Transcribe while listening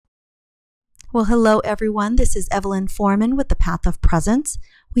Well, hello, everyone. This is Evelyn Foreman with the Path of Presence.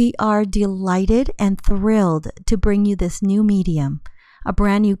 We are delighted and thrilled to bring you this new medium, a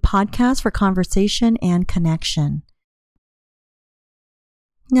brand new podcast for conversation and connection.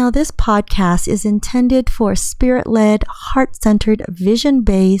 Now, this podcast is intended for spirit-led, heart-centered,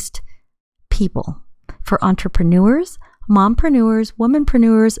 vision-based people, for entrepreneurs, mompreneurs,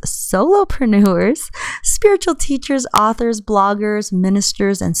 womanpreneurs, solopreneurs, spiritual teachers, authors, bloggers,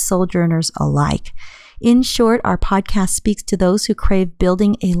 ministers, and sojourners alike. In short, our podcast speaks to those who crave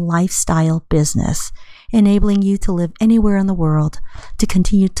building a lifestyle business, enabling you to live anywhere in the world, to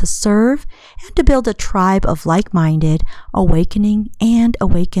continue to serve, and to build a tribe of like-minded, awakening, and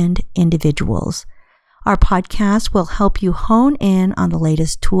awakened individuals. Our podcast will help you hone in on the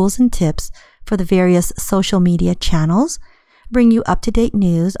latest tools and tips for the various social media channels, bring you up-to-date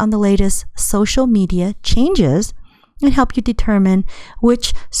news on the latest social media changes, and help you determine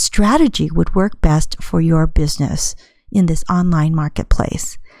which strategy would work best for your business in this online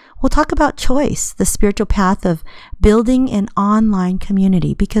marketplace. We'll talk about choice, the spiritual path of building an online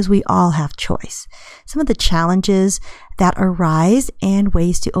community, because we all have choice. Some of the challenges that arise and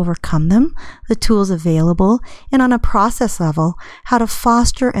ways to overcome them, the tools available, and on a process level, how to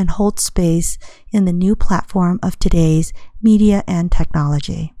foster and hold space in the new platform of today's media and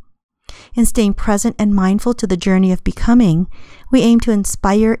technology. In staying present and mindful to the journey of becoming, we aim to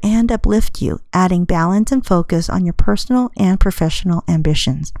inspire and uplift you, adding balance and focus on your personal and professional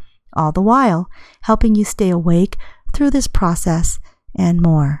ambitions, all the while helping you stay awake through this process and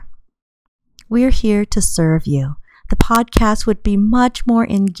more. We're here to serve you. The podcast would be much more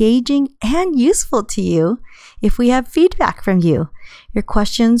engaging and useful to you if we have feedback from you. Your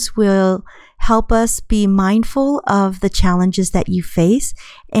questions will help us be mindful of the challenges that you face,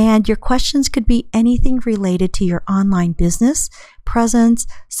 and your questions could be anything related to your online business, presence,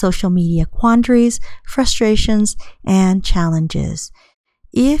 social media quandaries, frustrations, and challenges.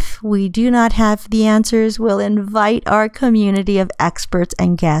 If we do not have the answers, we'll invite our community of experts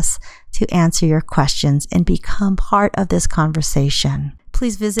and guests to answer your questions and become part of this conversation.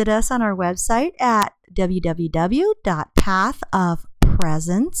 Please visit us on our website at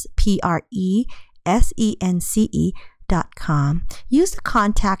www.pathofpresence.com. Use the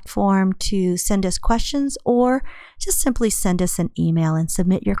contact form to send us questions, or just simply send us an email and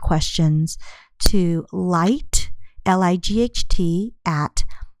submit your questions to light at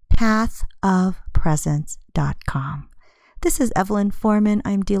pathofpresence.com. This is Evelyn Foreman.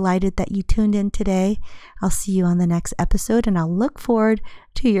 I'm delighted that you tuned in today. I'll see you on the next episode, and I'll look forward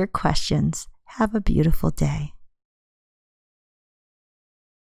to your questions. Have a beautiful day.